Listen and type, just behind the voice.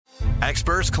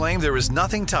Experts claim there is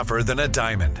nothing tougher than a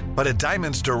diamond. But at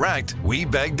Diamonds Direct, we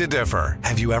beg to differ.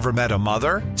 Have you ever met a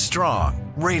mother?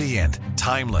 Strong, radiant,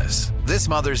 timeless. This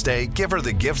Mother's Day, give her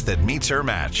the gift that meets her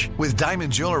match. With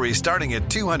diamond jewelry starting at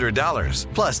 $200.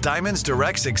 Plus Diamonds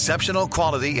Direct's exceptional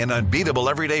quality and unbeatable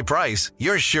everyday price,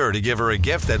 you're sure to give her a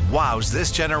gift that wows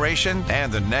this generation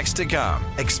and the next to come.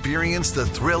 Experience the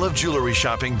thrill of jewelry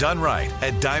shopping done right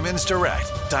at Diamonds Direct.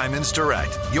 Diamonds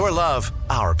Direct. Your love,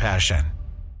 our passion.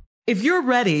 If you're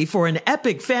ready for an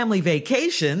epic family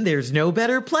vacation, there's no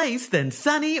better place than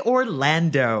sunny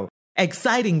Orlando.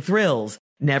 Exciting thrills,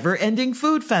 never-ending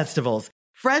food festivals,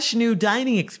 fresh new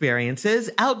dining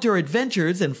experiences, outdoor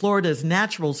adventures in Florida's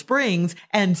natural springs,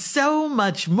 and so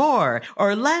much more.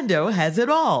 Orlando has it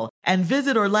all. And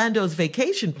Visit Orlando's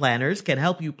vacation planners can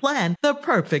help you plan the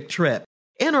perfect trip.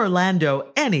 In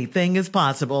Orlando, anything is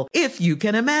possible if you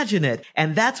can imagine it.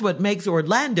 And that's what makes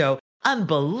Orlando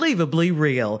unbelievably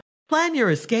real. Plan your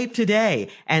escape today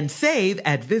and save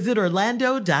at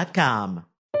visitorlando.com.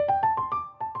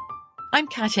 I'm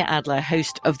Katya Adler,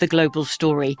 host of The Global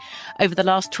Story. Over the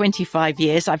last 25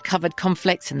 years, I've covered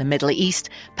conflicts in the Middle East,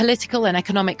 political and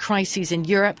economic crises in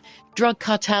Europe, drug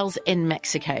cartels in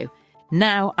Mexico.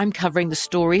 Now I'm covering the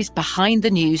stories behind the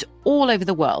news all over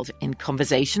the world in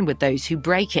conversation with those who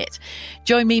break it.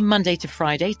 Join me Monday to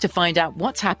Friday to find out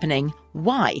what's happening,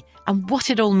 why, and what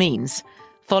it all means.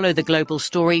 Follow The Global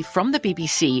Story from the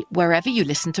BBC wherever you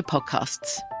listen to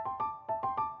podcasts.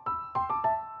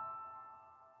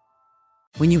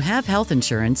 When you have health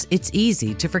insurance, it's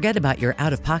easy to forget about your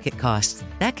out-of-pocket costs.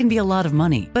 That can be a lot of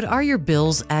money. But are your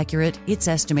bills accurate? It's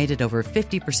estimated over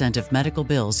 50% of medical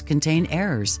bills contain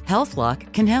errors.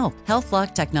 HealthLock can help.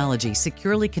 HealthLock technology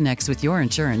securely connects with your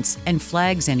insurance and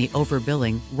flags any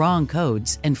overbilling, wrong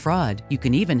codes, and fraud. You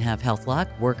can even have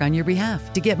HealthLock work on your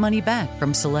behalf to get money back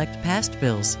from select past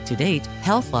bills. To date,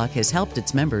 HealthLock has helped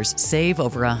its members save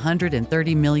over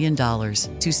 $130 million.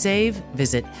 To save,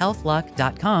 visit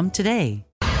healthlock.com today.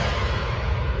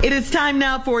 It is time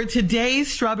now for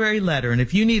today's Strawberry Letter. And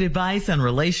if you need advice on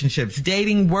relationships,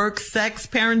 dating, work, sex,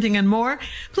 parenting, and more,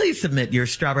 please submit your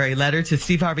Strawberry Letter to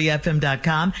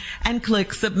steveharveyfm.com and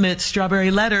click Submit Strawberry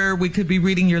Letter. We could be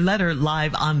reading your letter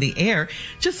live on the air,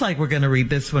 just like we're going to read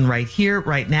this one right here,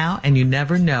 right now. And you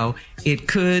never know, it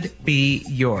could be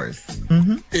yours.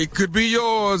 It could be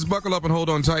yours. Buckle up and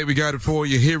hold on tight. We got it for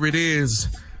you. Here it is.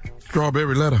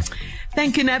 Strawberry Letter.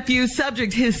 Thank you, nephew.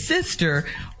 Subject, his sister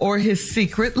or his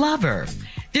secret lover.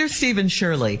 Dear Steve and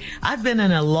Shirley, I've been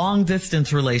in a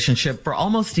long-distance relationship for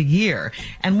almost a year,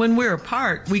 and when we're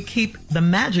apart, we keep the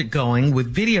magic going with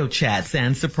video chats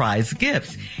and surprise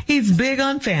gifts. He's big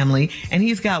on family, and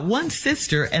he's got one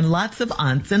sister and lots of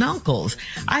aunts and uncles.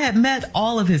 I have met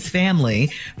all of his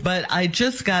family, but I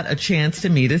just got a chance to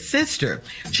meet his sister.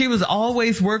 She was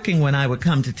always working when I would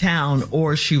come to town,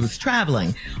 or she was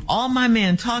traveling. All my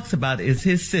man talks about is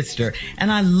his sister,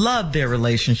 and I love their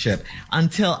relationship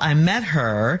until I met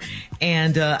her.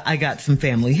 And I got some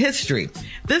family history.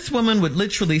 This woman would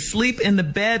literally sleep in the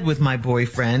bed with my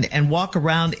boyfriend and walk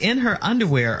around in her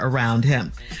underwear around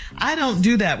him. I don't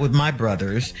do that with my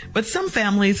brothers, but some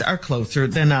families are closer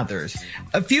than others.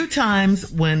 A few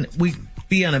times when we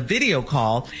be on a video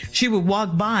call, she would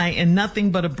walk by in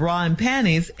nothing but a bra and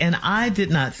panties, and I did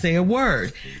not say a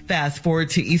word. Fast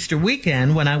forward to Easter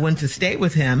weekend when I went to stay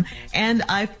with him, and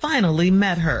I finally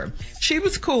met her. She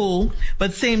was cool,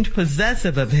 but seemed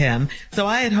possessive of him, so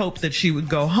I had hoped that she would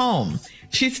go home.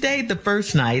 She stayed the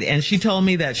first night, and she told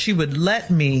me that she would let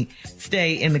me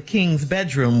stay in the king's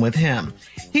bedroom with him.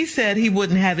 He said he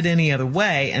wouldn't have it any other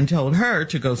way and told her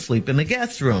to go sleep in the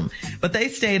guest room. But they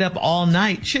stayed up all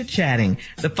night chit-chatting.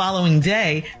 The following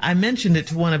day, I mentioned it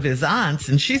to one of his aunts,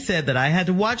 and she said that I had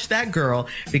to watch that girl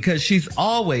because she's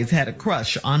always had a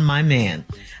crush on my man.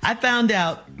 I found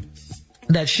out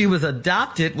that she was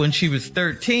adopted when she was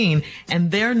 13,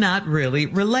 and they're not really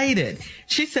related.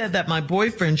 She said that my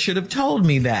boyfriend should have told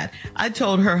me that. I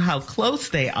told her how close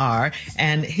they are,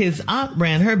 and his aunt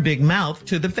ran her big mouth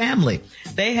to the family.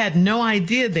 They had no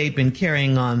idea they'd been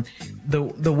carrying on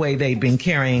the way they'd been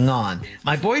carrying on.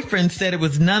 My boyfriend said it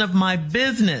was none of my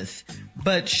business,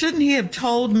 but shouldn't he have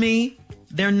told me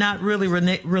they're not really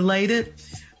related?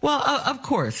 Well, of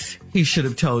course, he should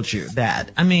have told you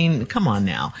that. I mean, come on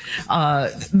now.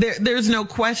 There's no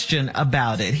question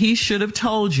about it. He should have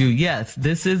told you, yes,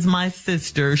 this is my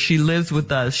sister. She lives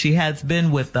with us. She has been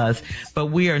with us,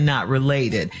 but we are not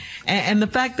related. And the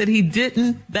fact that he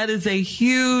didn't, that is a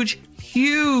huge,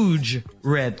 huge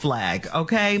red flag,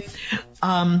 okay?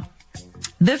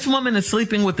 This woman is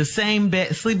sleeping in the same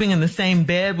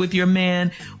bed with your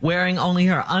man, wearing only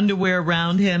her underwear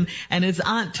around him, and his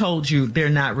aunt told you they're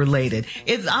not related.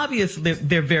 It's obvious that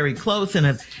they're very close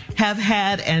and have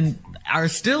had and are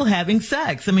still having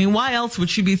sex. I mean, why else would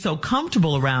she be so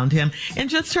comfortable around him in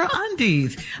just her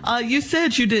undies? You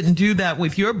said you didn't do that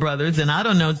with your brothers, and I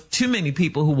don't know too many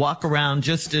people who walk around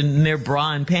just in their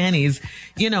bra and panties,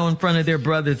 in front of their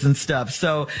brothers and stuff.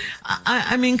 So,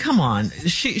 I mean, come on.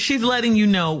 She's letting you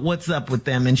know what's up with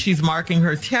them, and she's marking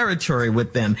her territory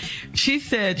with them. She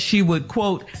said she would,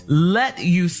 quote, let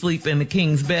you sleep in the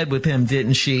king's bed with him,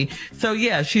 didn't she? So,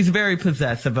 yeah, she's very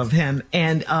possessive of him.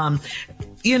 And,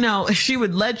 she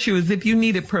would let you as if you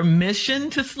needed permission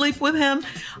to sleep with him.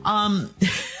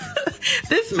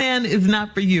 This man is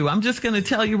not for you. I'm just going to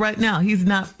tell you right now, he's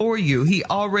not for you. He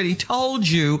already told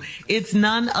you it's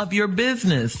none of your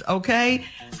business, okay?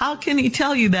 How can he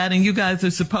tell you that? And you guys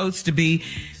are supposed to be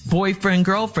boyfriend,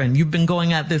 girlfriend. You've been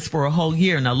going at this for a whole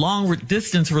year. Now, long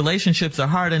distance relationships are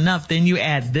hard enough. Then you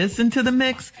add this into the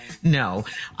mix? No.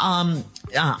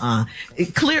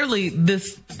 Clearly,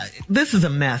 this is a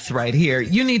mess right here.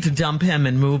 You need to dump him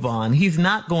and move on. He's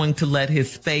not going to let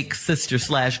his fake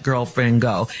sister/girlfriend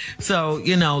go. So,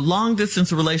 long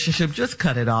distance relationship, just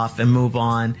cut it off and move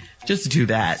on. Just do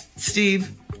that.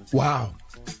 Steve? Wow.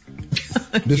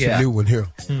 This is a new one here.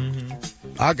 Mm-hmm.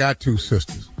 I got two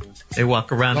sisters. They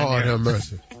walk around Lord have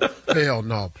mercy. Hell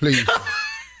no, please don't.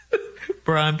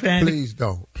 Brian Pan. Please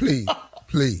don't.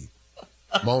 Please.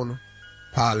 Mona,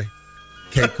 Polly,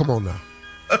 Kate, come on now.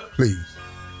 Please.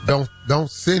 Don't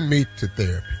send me to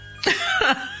therapy.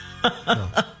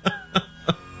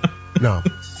 No,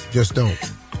 just don't.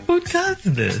 Who does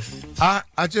this?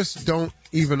 I just don't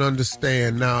even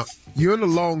understand. Now, you're in a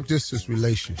long distance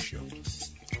relationship.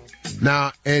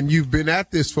 Now, and you've been at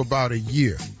this for about a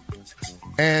year.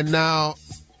 And now,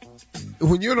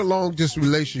 when you're in a long-distance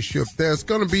relationship, there's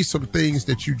going to be some things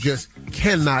that you just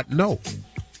cannot know.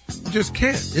 You just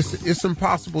can't. It's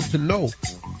impossible to know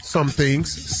some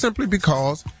things simply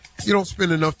because you don't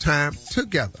spend enough time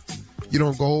together. You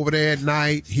don't go over there at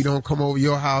night. He don't come over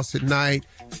your house at night.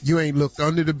 You ain't looked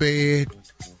under the bed.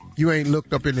 You ain't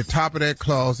looked up in the top of that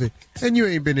closet. And you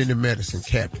ain't been in the medicine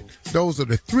cabinet. Those are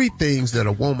the three things that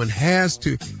a woman has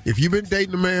to, if you've been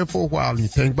dating a man for a while and you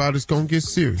think about it's going to get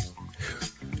serious,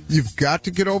 you've got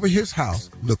to get over his house,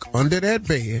 look under that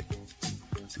bed,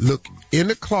 look in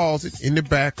the closet, in the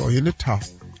back or in the top,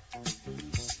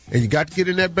 and you got to get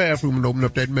in that bathroom and open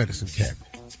up that medicine cabinet.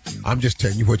 I'm just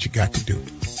telling you what you got to do.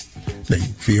 Now, you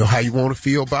feel how you want to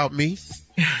feel about me,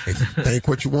 and you think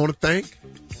what you want to think.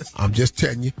 I'm just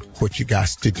telling you what you got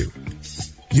to do.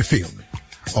 You feel me?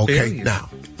 Okay,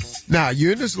 now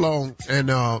you're in this long and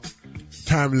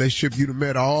time relationship. You've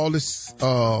met all this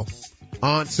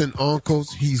aunts and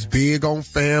uncles. He's big on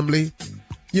family.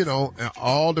 And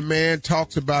all the man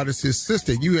talks about is his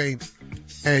sister. You ain't,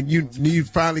 and you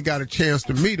finally got a chance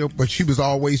to meet her, but she was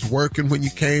always working when you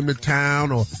came to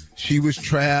town or she was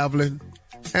traveling.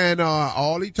 And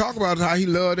all he talked about is how he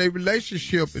loved a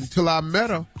relationship until I met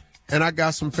her and I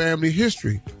got some family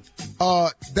history.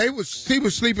 She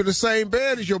would sleep in the same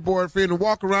bed as your boyfriend and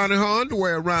walk around in her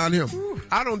underwear around him.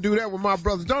 I don't do that with my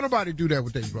brothers. Don't nobody do that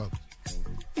with their brothers.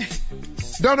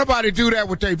 Don't nobody do that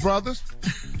with their brothers.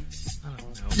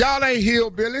 Y'all ain't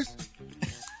hillbillies.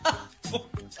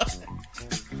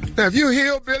 Now, if you're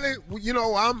hillbilly,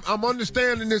 I'm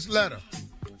understanding this letter.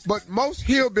 But most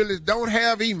hillbillies don't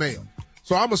have email.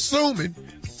 So I'm assuming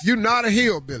you're not a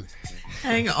hillbilly.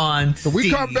 Hang on, So we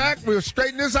come back, we'll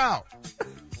straighten this out.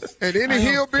 And any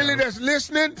hillbilly that's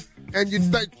listening and you're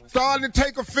starting to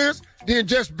take offense, then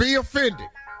just be offended.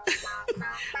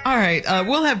 All right.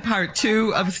 We'll have part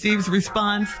 2 of Steve's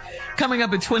response coming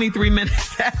up at 23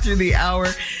 minutes after the hour.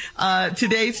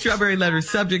 Today's Strawberry Letter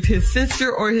subject, his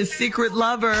sister or his secret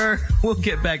lover. We'll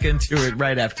get back into it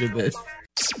right after this.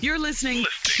 You're listening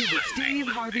to the Steve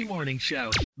Harvey Morning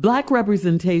Show. Black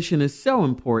representation is so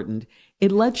important.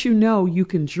 It lets you know you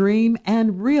can dream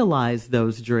and realize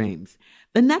those dreams.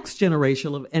 The next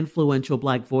generation of influential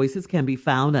Black voices can be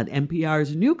found on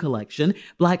NPR's new collection,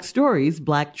 Black Stories,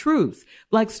 Black Truths.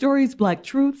 Black Stories, Black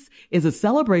Truths is a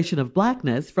celebration of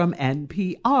Blackness from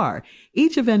NPR.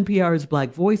 Each of NPR's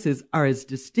Black voices are as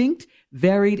distinct,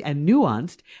 varied and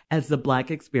nuanced as the Black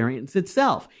experience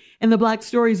itself. In the Black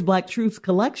Stories, Black Truths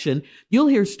collection, you'll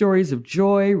hear stories of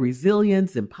joy,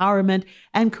 resilience, empowerment,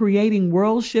 and creating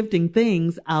world-shifting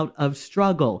things out of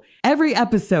struggle. Every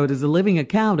episode is a living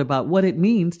account about what it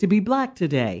means to be Black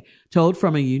today, told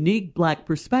from a unique Black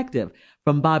perspective.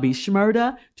 From Bobby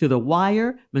Shmurda to The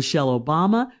Wire, Michelle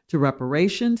Obama to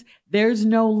reparations, there's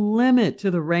no limit to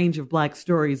the range of Black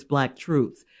stories, Black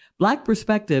truths. Black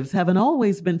perspectives haven't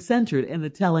always been centered in the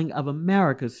telling of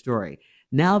America's story.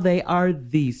 Now they are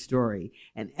the story.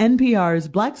 In NPR's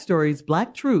Black Stories,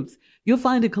 Black Truths, you'll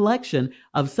find a collection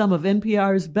of some of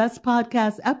NPR's best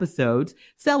podcast episodes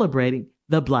celebrating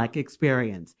the Black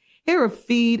experience. Hear a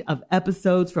feed of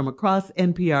episodes from across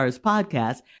NPR's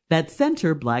podcasts that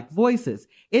center Black voices.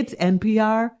 It's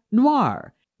NPR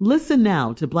Noir. Listen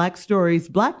now to Black Stories,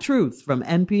 Black Truths from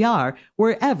NPR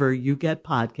wherever you get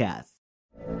podcasts.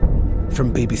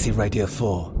 From BBC Radio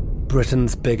 4,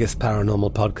 Britain's biggest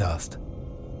paranormal podcast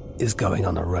is going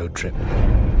on a road trip.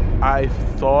 I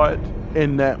thought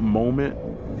in that moment,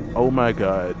 oh my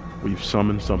God, we've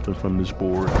summoned something from this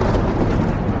board.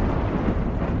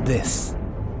 This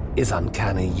is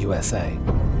Uncanny USA.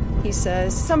 He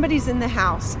says, somebody's in the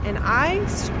house, and I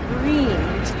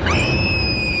screamed.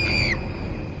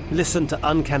 Listen to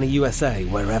Uncanny USA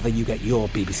wherever you get your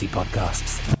BBC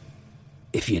podcasts,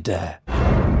 if you dare.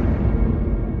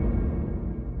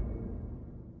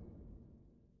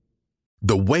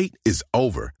 The wait is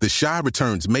over. The Chi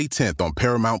returns May 10th on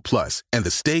Paramount Plus, and the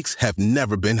stakes have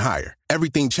never been higher.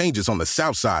 Everything changes on the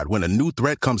South Side when a new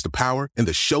threat comes to power in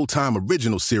the Showtime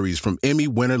original series from Emmy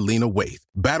winner Lena Waithe.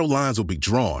 Battle lines will be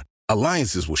drawn,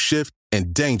 alliances will shift,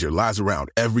 and danger lies around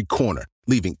every corner,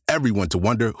 leaving everyone to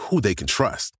wonder who they can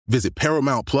trust. Visit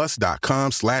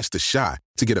ParamountPlus.com/The Chi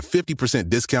to get a 50%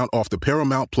 discount off the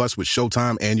Paramount Plus with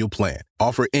Showtime annual plan.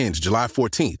 Offer ends July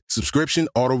 14th. Subscription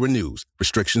auto-renews.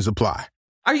 Restrictions apply.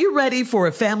 Are you ready for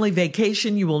a family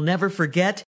vacation you will never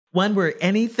forget? One where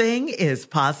anything is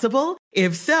possible?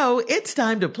 If so, it's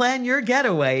time to plan your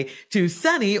getaway to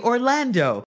sunny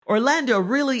Orlando. Orlando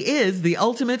really is the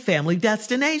ultimate family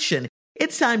destination.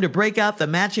 It's time to break out the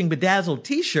matching bedazzled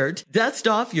t-shirt, dust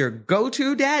off your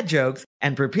go-to dad jokes,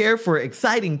 and prepare for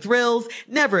exciting thrills,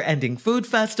 never-ending food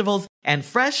festivals, and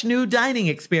fresh new dining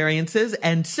experiences,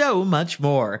 and so much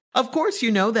more. Of course,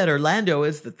 you know that Orlando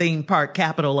is the theme park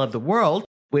capital of the world,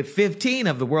 with 15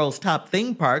 of the world's top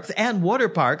theme parks and water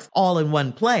parks all in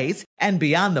one place. And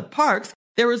beyond the parks,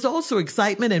 there is also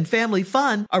excitement and family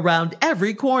fun around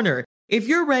every corner. If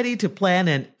you're ready to plan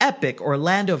an epic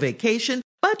Orlando vacation,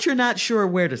 but you're not sure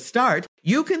where to start,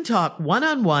 you can talk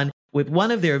one-on-one with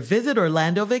one of their Visit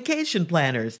Orlando vacation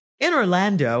planners. In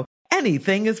Orlando,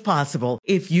 anything is possible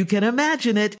if you can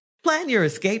imagine it. Plan your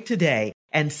escape today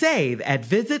and save at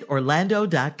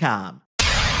visitorlando.com.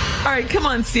 All right, come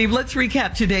on, Steve. Let's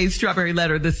recap today's Strawberry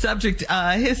Letter. The subject,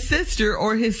 his sister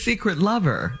or his secret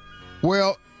lover.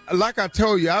 Well, like I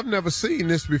told you, I've never seen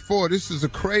this before. This is a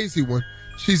crazy one.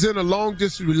 She's in a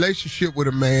long-distance relationship with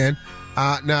a man.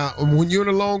 Now, when you're in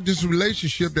a long-distance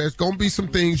relationship, there's going to be some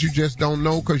things you just don't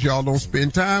know because y'all don't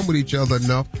spend time with each other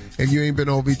enough and you ain't been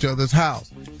over each other's house.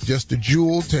 Just a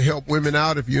jewel to help women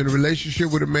out. If you're in a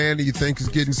relationship with a man that you think is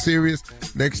getting serious,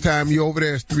 next time you're over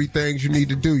there, there's 3 things you need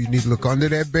to do. You need to look under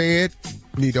that bed.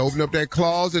 You need to open up that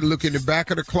closet, look in the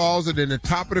back of the closet, in the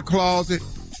top of the closet.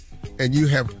 And you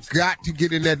have got to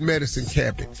get in that medicine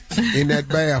cabinet, in that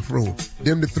bathroom.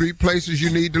 Them the 3 places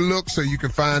you need to look so you can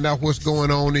find out what's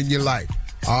going on in your life.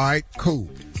 All right, cool.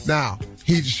 Now,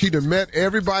 she done met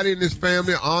everybody in his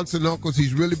family, aunts and uncles.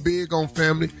 He's really big on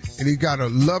family, and he's got a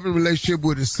loving relationship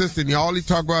with his sister. And all he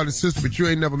talk about his sister, but you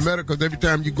ain't never met her because every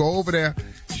time you go over there,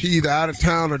 she either out of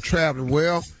town or traveling.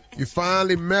 Well, you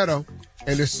finally met her,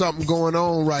 and there's something going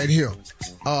on right here.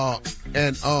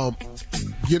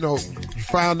 You know, you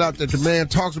found out that the man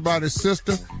talks about his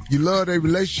sister. You love their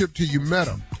relationship till you met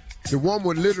her. The woman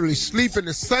would literally sleep in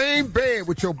the same bed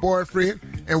with your boyfriend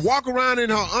and walk around in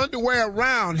her underwear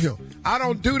around him. I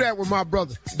don't do that with my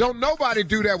brother. Don't nobody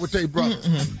do that with their brother.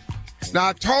 Now,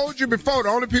 I told you before, the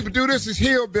only people do this is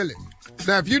hillbillies.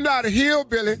 Now, if you're not a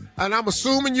hillbilly, and I'm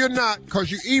assuming you're not because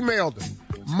you emailed them,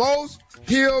 most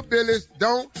hillbillies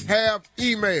don't have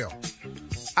email.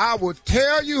 I will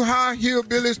tell you how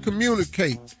hillbillies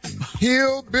communicate.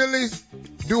 Hillbillies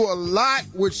do a lot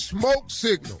with smoke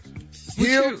signals.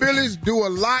 Hillbillies do a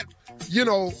lot, you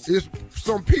know, it's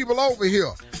some people over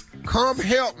here. Come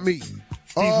help me.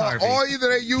 Or either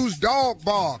they use dog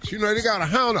barks. You know, they got a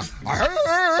hound.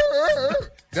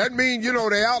 That means, you know,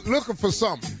 they out looking for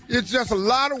something. It's just a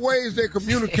lot of ways they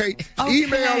communicate. Okay.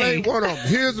 Email ain't one of them.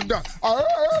 Here's a dog.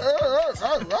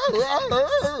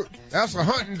 That's a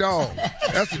hunting dog.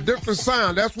 That's a different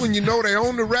sound. That's when you know they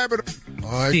own the rabbit.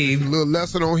 All right, a little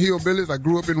lesson on hillbillies. I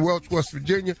grew up in Welch, West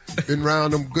Virginia. Been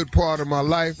around them a good part of my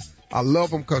life. I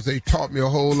love them because they taught me a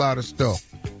whole lot of stuff.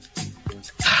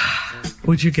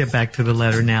 Would you get back to the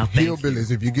letter now? Hillbillies,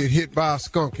 if you get hit by a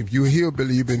skunk, if you're a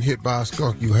hillbilly, you've been hit by a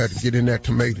skunk, you had to get in that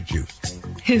tomato juice.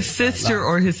 His sister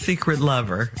or his secret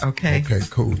lover, okay? Okay,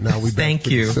 cool. Now we back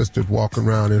to the sister walking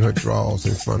around in her drawers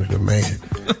in front of the man.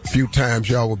 A few times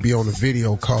y'all would be on a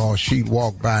video call. She'd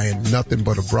walk by in nothing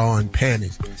but a bra and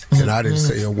panties, and I didn't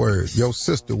say a word. Your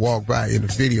sister walked by in a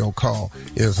video call.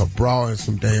 It was a bra and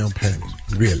some damn panties.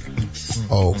 Really?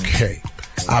 Okay.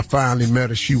 I finally met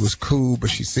her. She was cool,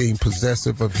 but she seemed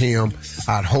possessive of him.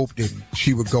 I'd hoped that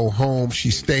she would go home.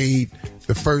 She stayed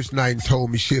the first night and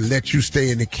told me she'd let you stay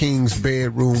in the king's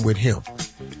bedroom with him.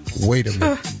 Wait a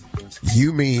minute.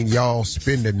 You mean y'all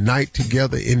spend the night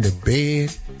together in the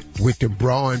bed with the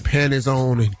bra and panties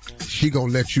on, and she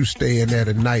gonna let you stay in there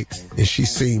tonight, and she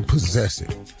seemed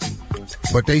possessive?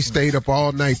 But they stayed up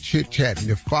all night chit-chatting.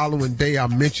 The following day, I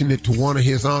mentioned it to one of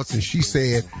his aunts, and she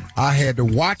said I had to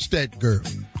watch that girl.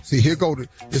 See,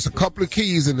 it's a couple of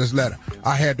keys in this letter.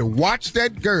 I had to watch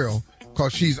that girl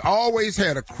because she's always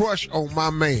had a crush on my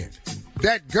man.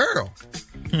 That girl?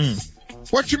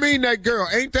 What you mean that girl?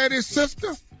 Ain't that his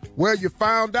sister? Well, you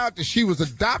found out that she was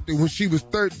adopted when she was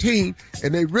 13,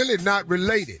 and they really not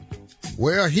related.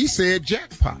 Well, he said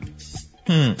jackpot.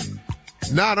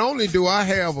 Not only do I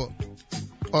have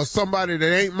somebody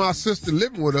that ain't my sister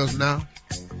living with us now.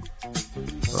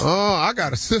 Oh, I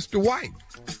got a sister wife.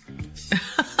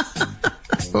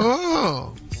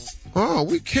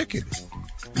 We kicking it.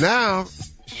 Now,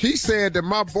 she said that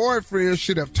my boyfriend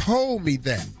should have told me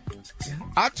that.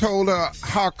 I told her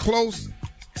how close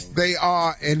they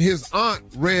are, and his aunt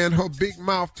ran her big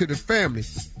mouth to the family.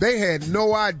 They had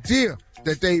no idea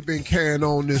that they've been carrying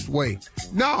on this way.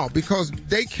 No, because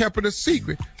they kept it a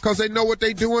secret because they know what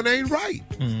they doing ain't right.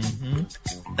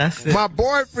 That's it. My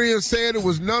boyfriend said it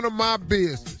was none of my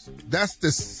business. That's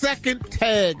the second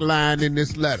tagline in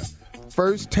this letter.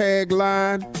 First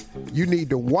tagline, you need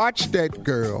to watch that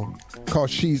girl because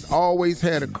she's always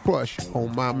had a crush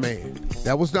on my man.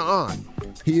 That was the aunt.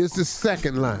 Here's the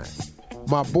second line.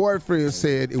 My boyfriend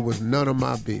said it was none of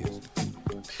my business.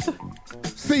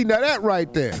 See, now that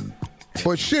right there.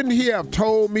 But shouldn't he have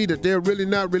told me that they're really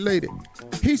not related?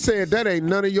 He said that ain't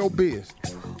none of your business.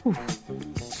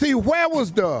 See, where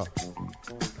was the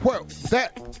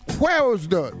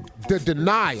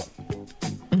denial?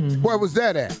 Where was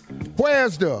that at?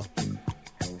 Where's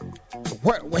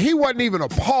he wasn't even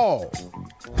appalled.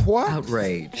 What?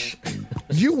 Outrage.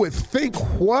 You would think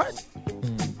what?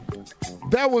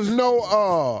 There was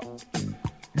no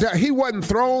that he wasn't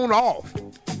thrown off.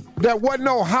 There wasn't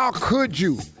no how could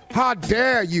you? How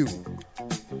dare you?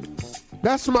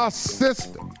 That's my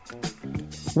sister.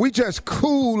 We just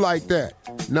cool like that.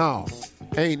 No,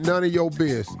 ain't none of your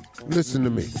business. Listen to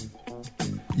me.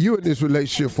 You in this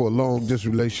relationship for this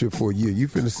relationship for a year. You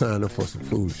finna sign up for some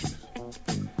foolishness.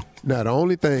 Now, the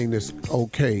only thing that's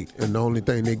okay and the only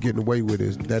thing they're getting away with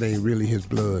is that ain't really his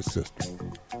blood sister.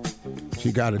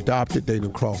 She got adopted, they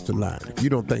done crossed the line. If you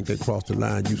don't think they crossed the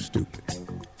line, you stupid.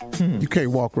 You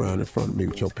can't walk around in front of me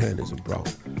with your panties and bra.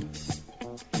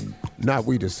 Not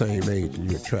we the same age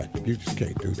and you attractive. You just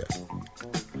can't do that.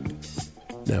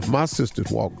 Now, if my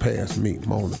sisters walk past me,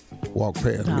 Mona, walk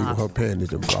past me with her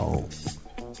panties and bra on,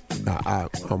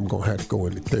 I'm going to have to go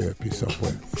into therapy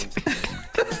somewhere.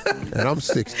 And I'm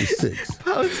 66.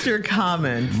 Post your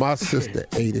comments. My sister,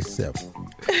 87.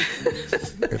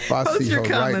 If I see her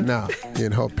right now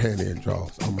in her panty and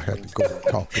drawers, I'm going to have to go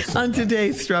talk to somebody. On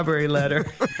today's Strawberry Letter.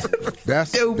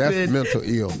 That's mental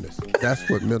illness. That's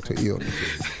what mental illness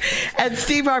is. At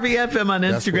Steve Harvey FM on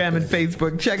Instagram and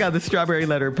Facebook. Check out the Strawberry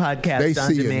Letter podcast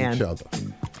on demand. They see each other.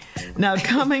 Now,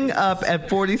 coming up at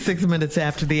 46 minutes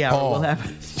after the hour, we'll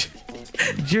have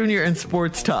Junior and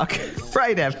Sports Talk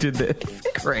right after this.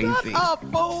 Crazy. Shut up,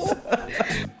 fool.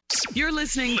 You're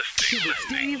listening to the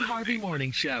Steve Harvey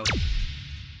Morning Show.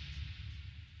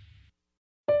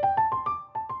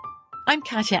 I'm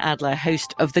Katya Adler,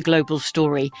 host of The Global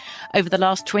Story. Over the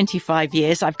last 25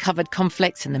 years, I've covered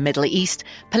conflicts in the Middle East,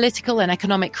 political and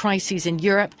economic crises in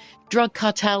Europe, drug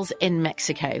cartels in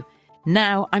Mexico.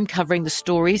 Now I'm covering the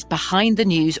stories behind the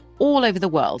news all over the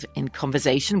world in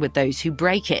conversation with those who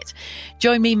break it.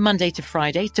 Join me Monday to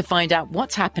Friday to find out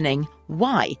what's happening,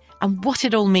 why, and what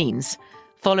it all means.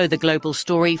 Follow The Global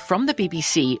Story from the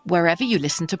BBC wherever you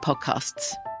listen to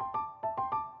podcasts.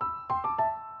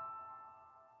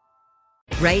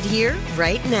 Right here,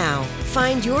 right now.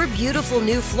 Find your beautiful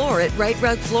new floor at Right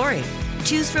Rug Flooring.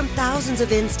 Choose from thousands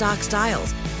of in-stock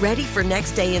styles, ready for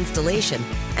next day installation,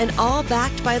 and all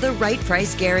backed by the right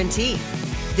price guarantee.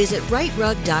 Visit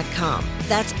rightrug.com.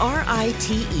 That's RITERUG.com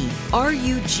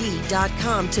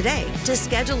today to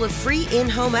schedule a free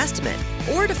in-home estimate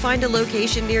or to find a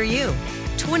location near you.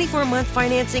 24-month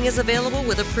financing is available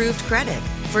with approved credit.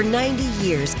 For 90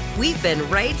 years, we've been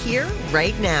right here,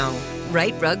 right now.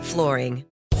 Right Rug Flooring.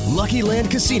 Lucky Land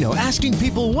Casino, asking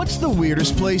people, what's the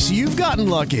weirdest place you've gotten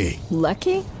lucky?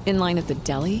 Lucky? In line at the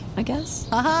deli, I guess?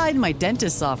 Aha, in my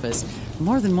dentist's office.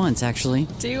 More than once, actually.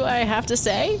 Do I have to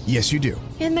say? Yes, you do.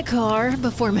 In the car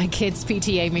before my kids'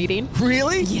 PTA meeting.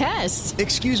 Really? Yes.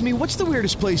 Excuse me, what's the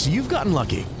weirdest place you've gotten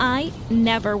lucky? I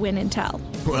never win and tell.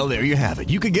 Well, there you have it.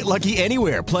 You can get lucky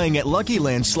anywhere, playing at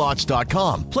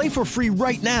LuckyLandSlots.com. Play for free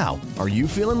right now. Are you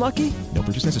feeling lucky? No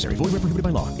purchase necessary. Void where prohibited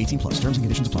by law. 18+. Terms and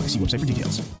conditions apply. See website for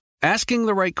details. Asking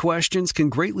the right questions can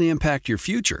greatly impact your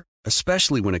future,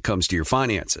 especially when it comes to your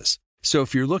finances. So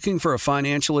if you're looking for a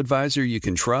financial advisor you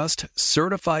can trust,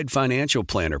 certified financial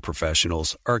planner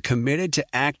professionals are committed to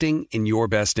acting in your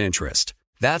best interest.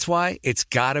 That's why it's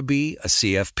got to be a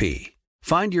CFP.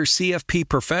 Find your CFP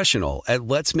professional at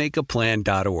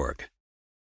letsmakeaplan.org.